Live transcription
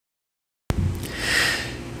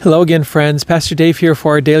Hello again, friends. Pastor Dave here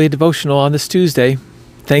for our daily devotional on this Tuesday.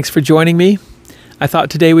 Thanks for joining me. I thought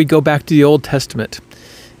today we'd go back to the Old Testament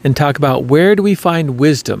and talk about where do we find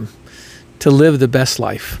wisdom to live the best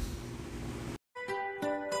life.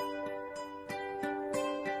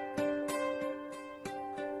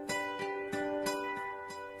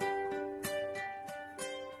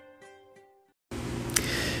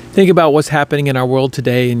 Think about what's happening in our world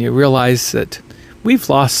today and you realize that we've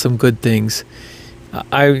lost some good things.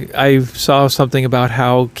 I saw something about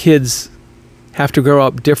how kids have to grow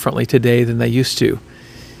up differently today than they used to.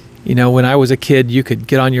 You know, when I was a kid, you could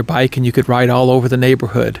get on your bike and you could ride all over the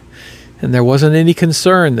neighborhood, and there wasn't any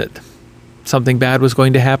concern that something bad was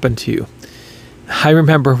going to happen to you. I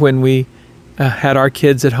remember when we had our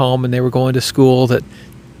kids at home and they were going to school that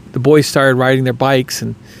the boys started riding their bikes,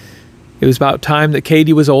 and it was about time that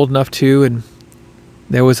Katie was old enough too, and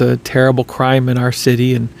there was a terrible crime in our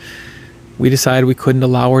city, and we decided we couldn't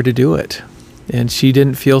allow her to do it, and she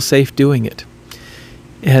didn't feel safe doing it.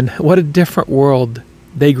 And what a different world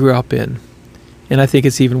they grew up in, and I think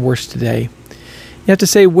it's even worse today. You have to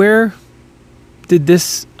say, where did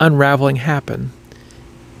this unraveling happen?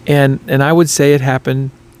 And I would say it happened,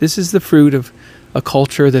 this is the fruit of a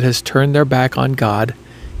culture that has turned their back on God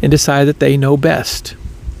and decided that they know best.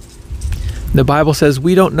 The Bible says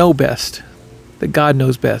we don't know best, that God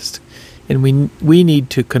knows best. And we need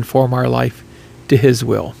to conform our life to His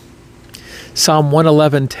will. Psalm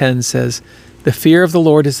 111:10 says, "The fear of the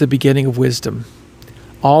Lord is the beginning of wisdom.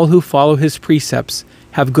 All who follow His precepts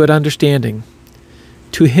have good understanding.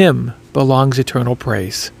 To Him belongs eternal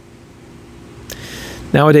praise."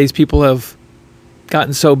 Nowadays, people have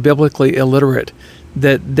gotten so biblically illiterate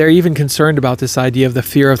that they're even concerned about this idea of the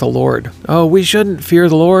fear of the Lord. Oh, we shouldn't fear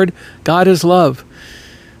the Lord. God is love.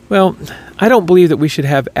 Well, I don't believe that we should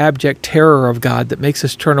have abject terror of God that makes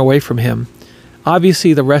us turn away from Him.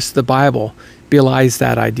 Obviously, the rest of the Bible belies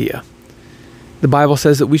that idea. The Bible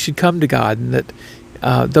says that we should come to God and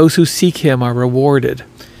that those who seek Him are rewarded.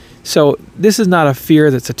 So this is not a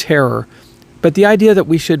fear that's a terror, but the idea that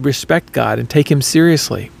we should respect God and take Him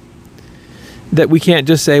seriously. That we can't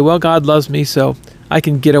just say, well, God loves me, so I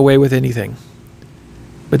can get away with anything.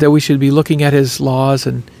 But that we should be looking at His laws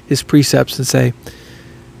and His precepts and say,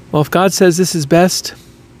 well, if God says this is best,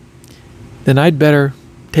 then I'd better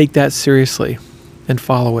take that seriously and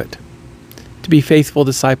follow it, to be faithful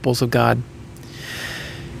disciples of God.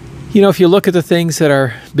 You know, if you look at the things that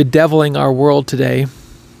are bedeviling our world today,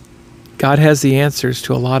 God has the answers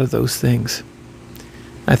to a lot of those things.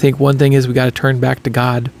 I think one thing is we got to turn back to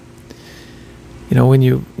God. You know, when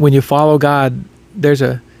you follow God, there's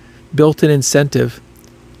a built-in incentive,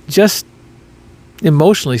 just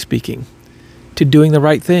emotionally speaking, to doing the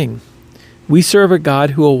right thing. We serve a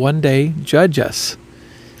God who will one day judge us.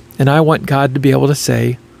 And I want God to be able to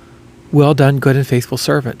say, well done, good and faithful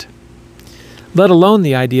servant. Let alone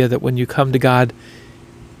the idea that when you come to God,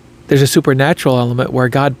 there's a supernatural element where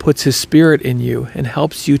God puts His Spirit in you and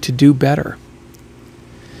helps you to do better.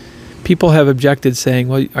 People have objected saying,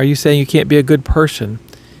 well, are you saying you can't be a good person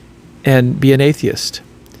and be an atheist?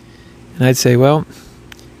 And I'd say, well,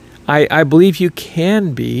 I believe you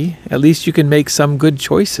can be. At least you can make some good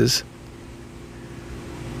choices.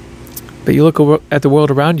 But you look at the world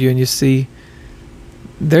around you and you see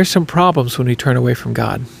there's some problems when we turn away from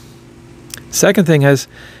God. Second thing is,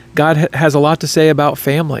 God has a lot to say about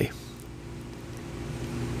family.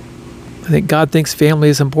 I think God thinks family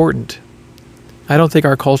is important. I don't think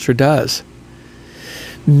our culture does.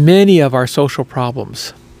 Many of our social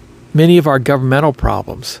problems, many of our governmental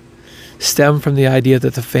problems, stem from the idea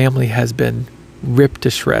that the family has been ripped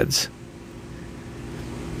to shreds.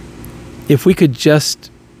 If we could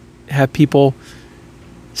just have people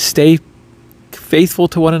stay faithful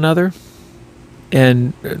to one another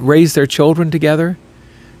and raise their children together,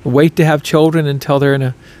 wait to have children until they're in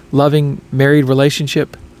a loving married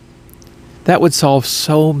relationship, that would solve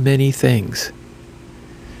so many things.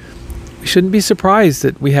 We shouldn't be surprised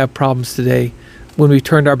that we have problems today when we've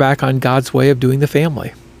turned our back on God's way of doing the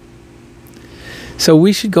family. So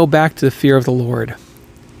we should go back to the fear of the Lord.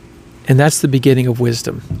 And that's the beginning of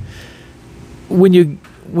wisdom. When you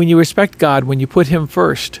respect God, when you put Him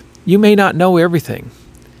first, you may not know everything,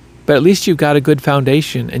 but at least you've got a good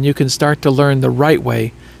foundation and you can start to learn the right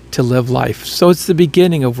way to live life. So it's the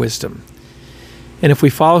beginning of wisdom. And if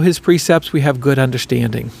we follow His precepts, we have good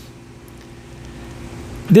understanding.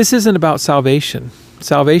 This isn't about salvation.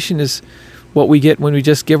 Salvation is what we get when we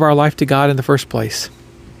just give our life to God in the first place.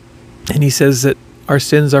 And He says that our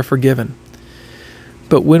sins are forgiven.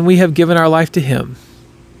 But when we have given our life to Him,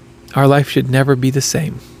 our life should never be the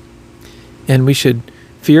same. And we should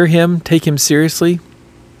fear Him, take Him seriously,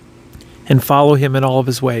 and follow him in all of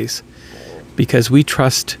his ways, because we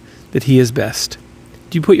trust that he is best.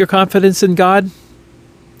 Do you put your confidence in God?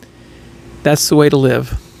 That's the way to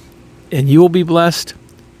live. And you will be blessed,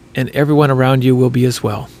 and everyone around you will be as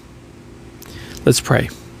well. Let's pray.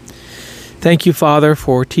 Thank you, Father,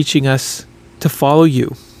 for teaching us to follow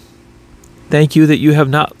you. Thank you that you have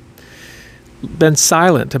not been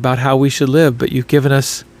silent about how we should live, but you've given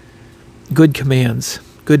us good commands,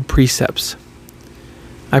 good precepts.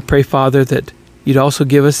 I pray, Father, that you'd also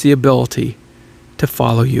give us the ability to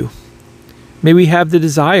follow you. May we have the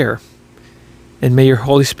desire, and may your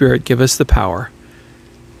Holy Spirit give us the power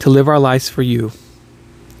to live our lives for you.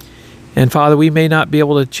 And Father, we may not be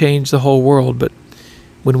able to change the whole world, but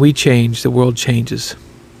when we change, the world changes.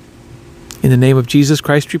 In the name of Jesus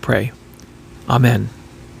Christ we pray. Amen.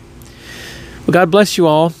 Well, God bless you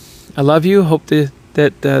all. I love you. Hope that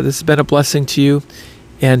this has been a blessing to you.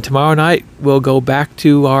 And tomorrow night, we'll go back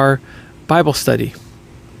to our Bible study.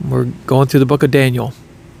 We're going through the book of Daniel.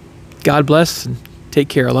 God bless and take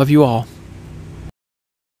care. I love you all.